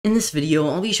In this video,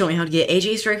 I'll be showing how to get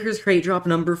AJ Striker's crate drop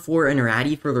number 4 and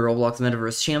Ratty for the Roblox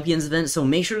Metaverse Champions event, so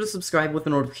make sure to subscribe with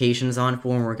the notifications on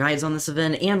for more guides on this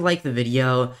event, and like the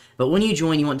video. But when you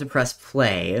join, you want to press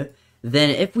play.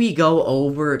 Then if we go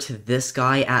over to this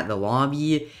guy at the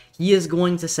lobby, he is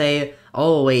going to say,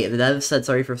 oh wait, the dev said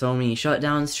sorry for so many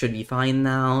shutdowns, should be fine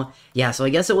now. Yeah, so I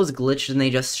guess it was glitched and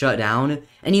they just shut down.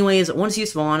 Anyways, once you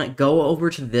spawn, go over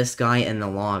to this guy in the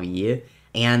lobby,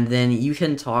 and then you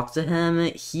can talk to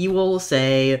him. He will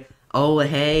say, oh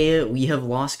hey, we have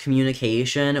lost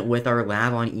communication with our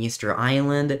lab on Easter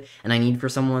Island, and I need for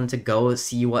someone to go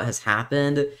see what has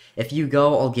happened. If you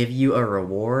go, I'll give you a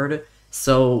reward.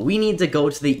 So we need to go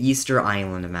to the Easter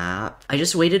Island map. I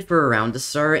just waited for a round to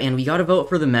start, and we gotta vote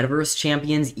for the Metaverse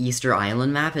Champions Easter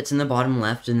Island map. It's in the bottom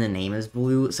left and the name is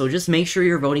blue, so just make sure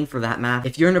you're voting for that map.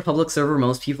 If you're in a public server,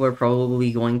 most people are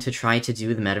probably going to try to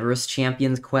do the Metaverse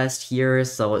Champions quest here,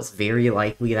 so it's very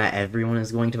likely that everyone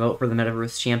is going to vote for the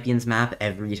Metaverse Champions map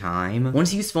every time.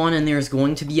 Once you spawn in, there's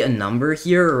going to be a number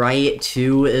here, right?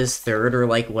 2 is third, or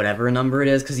like whatever number it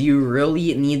is, because you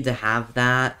really need to have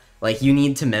that. Like, you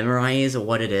need to memorize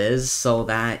what it is so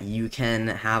that you can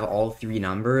have all 3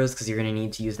 numbers, because you're going to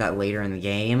need to use that later in the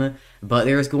game. But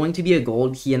there's going to be a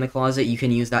gold key in the closet. You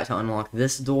can use that to unlock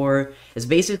this door. It's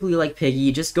basically like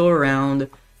Piggy. Just go around,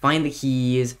 find the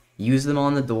keys, use them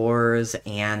on the doors,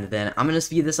 and then I'm going to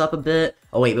speed this up a bit.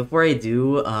 Oh wait, before I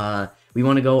do, we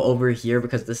want to go over here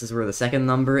because this is where the second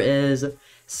number is.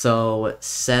 So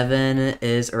 7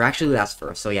 is, or actually that's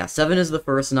first. So yeah, 7 is the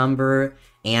first number.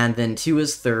 And then 2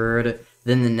 is third,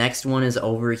 then the next one is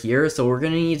over here, so we're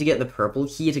going to need to get the purple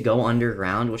key to go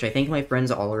underground, which I think my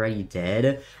friends already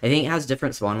did. I think it has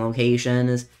different spawn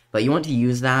locations, but you want to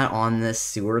use that on this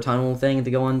sewer tunnel thing to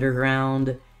go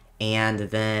underground. And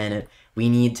then we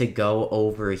need to go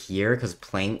over here, because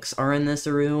planks are in this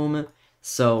room.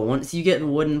 So once you get the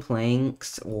wooden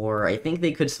planks, or I think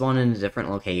they could spawn in a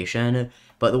different location,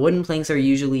 but the wooden planks are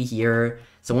usually here.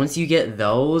 So once you get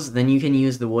those, then you can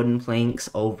use the wooden planks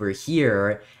over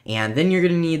here, and then you're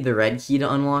going to need the red key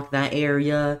to unlock that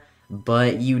area,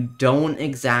 but you don't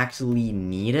exactly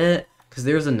need it, because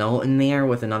there's a note in there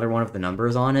with another one of the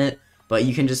numbers on it, but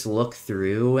you can just look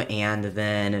through, and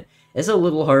then it's a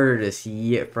little harder to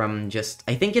see from just,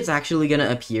 I think it's actually going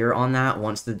to appear on that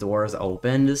once the door is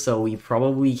opened, so we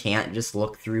probably can't just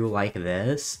look through like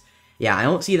this. Yeah, I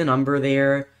don't see the number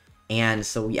there. And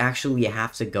so we actually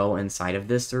have to go inside of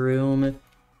this room.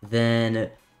 Then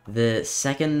the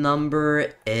second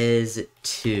number is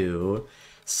 2.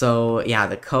 So yeah,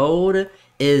 the code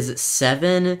is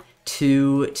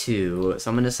 722. So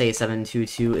I'm going to say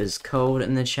 722 is code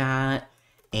in the chat.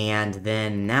 And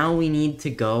then now we need to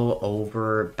go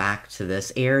over back to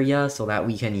this area so that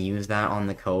we can use that on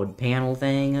the code panel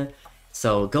thing.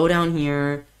 So go down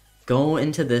here, go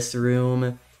into this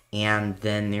room, and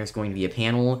then there's going to be a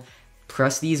panel.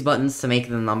 Press these buttons to make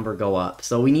the number go up.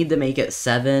 So we need to make it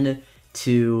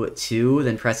 722,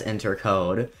 then press enter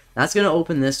code. That's going to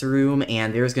open this room,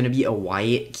 and there's going to be a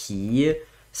white key.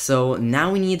 So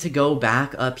now we need to go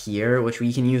back up here, which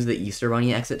we can use the Easter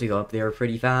Bunny exit to go up there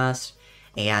pretty fast.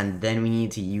 And then we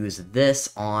need to use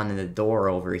this on the door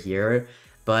over here.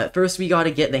 But first we got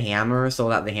to get the hammer so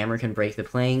that the hammer can break the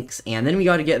planks. And then we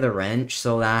got to get the wrench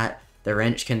so that the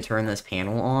wrench can turn this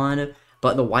panel on.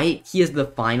 But the white key is the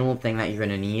final thing that you're going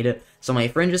to need. So my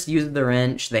friend just used the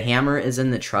wrench. The hammer is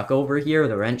in the truck over here.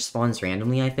 The wrench spawns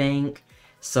randomly, I think.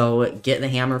 So get the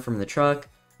hammer from the truck.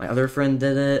 My other friend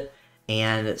did it.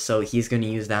 And so he's going to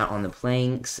use that on the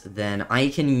planks. Then I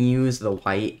can use the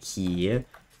white key.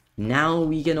 Now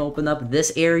we can open up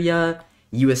this area.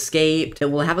 You escaped.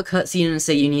 It will have a cutscene and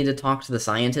say you need to talk to the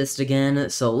scientist again.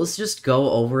 So let's just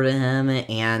go over to him.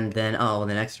 And then, oh,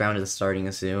 the next round is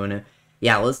starting soon.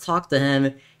 Yeah, let's talk to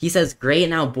him. He says, great,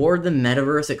 now board the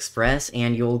Metaverse Express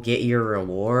and you'll get your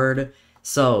reward.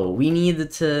 So, we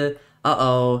need to...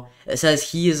 Uh-oh. It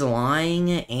says he is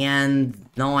lying, and...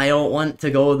 No, I don't want to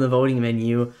go in the voting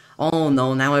menu. Oh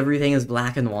no, now everything is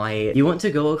black and white. You want to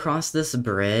go across this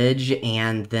bridge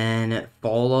and then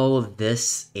follow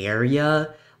this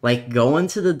area. Like, go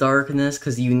into the darkness,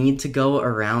 because you need to go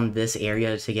around this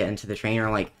area to get into the train, or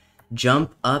like,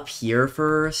 jump up here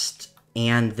first,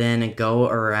 and then go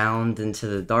around into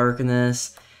the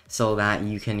darkness so that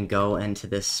you can go into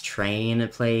this train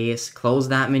place. Close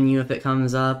that menu if it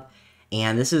comes up.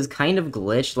 And this is kind of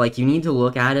glitched. Like, you need to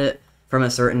look at it from a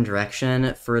certain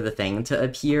direction for the thing to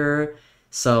appear.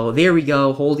 So there we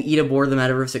go. Hold E to board the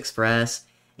Metaverse Express.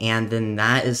 And then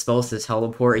that is supposed to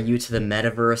teleport you to the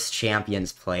Metaverse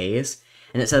Champions place.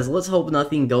 And it says, let's hope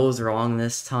nothing goes wrong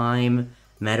this time.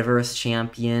 Metaverse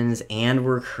Champions, and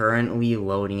we're currently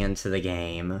loading into the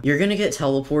game. You're gonna get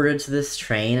teleported to this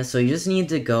train, so you just need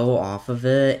to go off of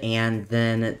it, and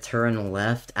then turn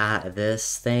left at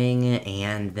this thing,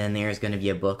 and then there's gonna be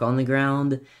a book on the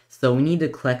ground. So we need to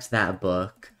collect that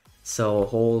book. So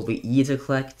hold E to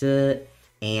collect it,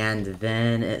 and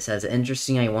then it says,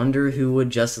 interesting, I wonder who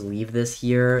would just leave this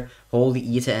here. Hold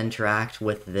E to interact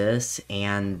with this,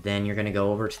 and then you're gonna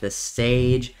go over to this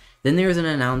stage. Then there's an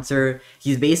announcer.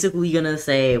 He's basically gonna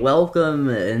say, welcome,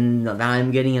 and that I'm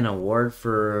getting an award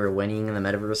for winning the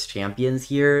Metaverse Champions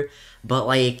here. But,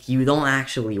 like, you don't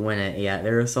actually win it yet.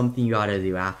 There's something you gotta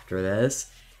do after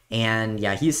this. And,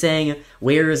 yeah, he's saying,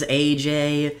 where's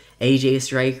AJ? AJ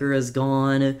Striker is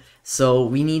gone. So,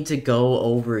 we need to go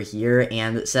over here,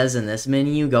 and it says in this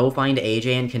menu, go find AJ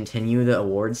and continue the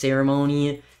award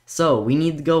ceremony. So, we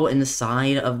need to go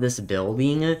inside of this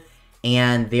building,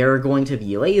 and there are going to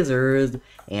be lasers,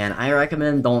 and I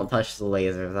recommend don't touch the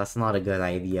lasers. That's not a good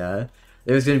idea.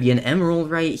 There's going to be an emerald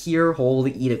right here. Hold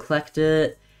E to collect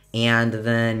it, and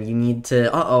then you need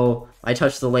to... Uh-oh, I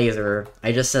touched the laser.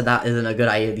 I just said that isn't a good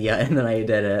idea, and then I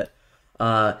did it.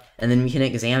 And then we can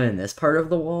examine this part of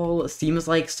the wall. It seems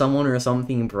like someone or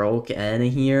something broke in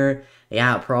here.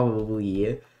 Yeah,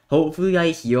 probably. Hopefully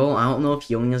I heal. I don't know if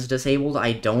healing is disabled.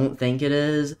 I don't think it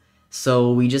is.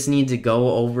 So we just need to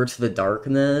go over to the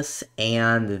darkness,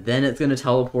 and then it's going to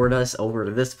teleport us over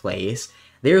to this place.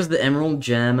 There's the emerald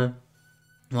gem.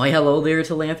 Why, hello there,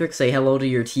 Telanthric. Say hello to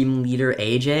your team leader,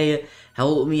 AJ.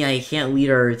 Help me, I can't lead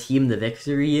our team to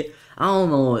victory. I don't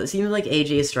know, it seems like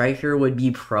AJ Striker would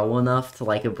be pro enough to,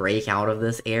 like, break out of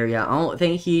this area. I don't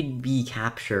think he'd be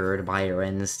captured by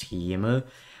Ren's team.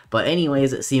 But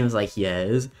anyways, it seems like he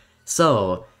is.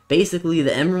 So, basically,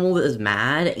 the emerald is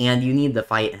mad, and you need to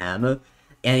fight him.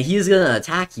 And he's gonna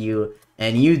attack you,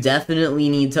 and you definitely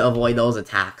need to avoid those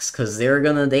attacks, because they're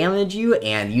gonna damage you,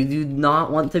 and you do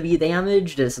not want to be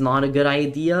damaged. It's not a good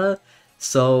idea.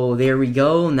 So, there we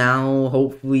go. Now,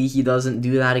 hopefully he doesn't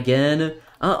do that again.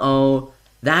 Uh-oh.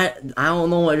 I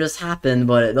don't know what just happened,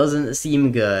 but it doesn't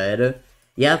seem good.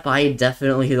 Yep, I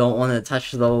definitely don't want to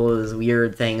touch those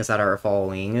weird things that are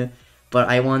falling. But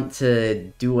I want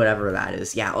to do whatever that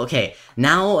is. Yeah, okay.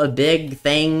 Now a big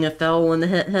thing fell and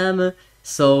hit him.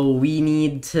 So we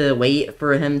need to wait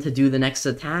for him to do the next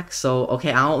attack. So,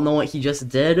 okay, I don't know what he just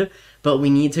did. But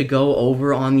we need to go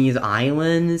over on these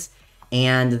islands.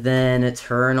 And then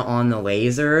turn on the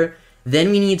laser.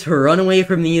 Then we need to run away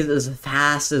from these as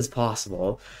fast as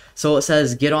possible. So it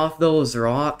says, get off those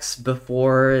rocks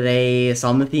before they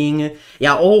something.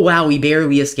 Yeah, oh wow, we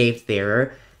barely escaped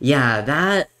there. Yeah,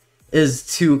 that is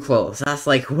too close. That's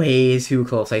like way too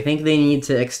close. I think they need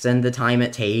to extend the time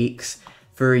it takes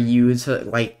for you to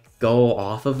like go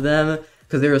off of them,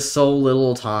 because there is so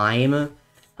little time.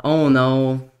 Oh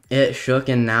no, it shook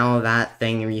and now that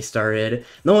thing restarted.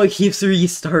 No, it keeps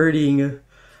restarting.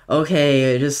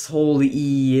 Okay, just hold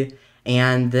E,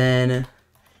 and then...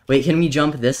 Wait, can we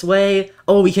jump this way?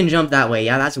 Oh, we can jump that way.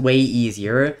 Yeah, that's way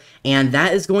easier. And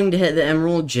that is going to hit the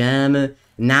emerald gem.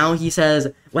 Now he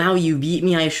says, wow, you beat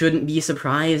me. I shouldn't be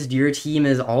surprised. Your team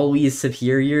is always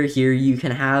superior. Here you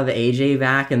can have AJ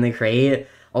back in the crate.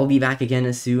 I'll be back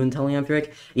again soon,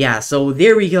 Telanthric. Yeah, so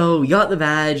there we go. We got the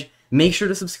badge. Make sure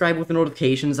to subscribe with the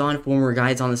notifications on for more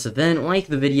guides on this event. Like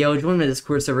the video, join my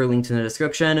Discord server linked in the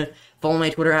description. Follow my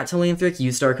Twitter at Telanthric,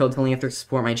 use star code Telanthric to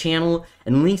support my channel,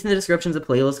 and linked in the description is a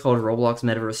playlist called Roblox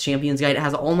Metaverse Champions Guide. It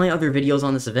has all my other videos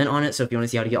on this event on it, so if you want to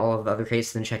see how to get all of the other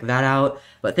crates, then check that out.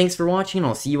 But thanks for watching, and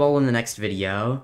I'll see you all in the next video.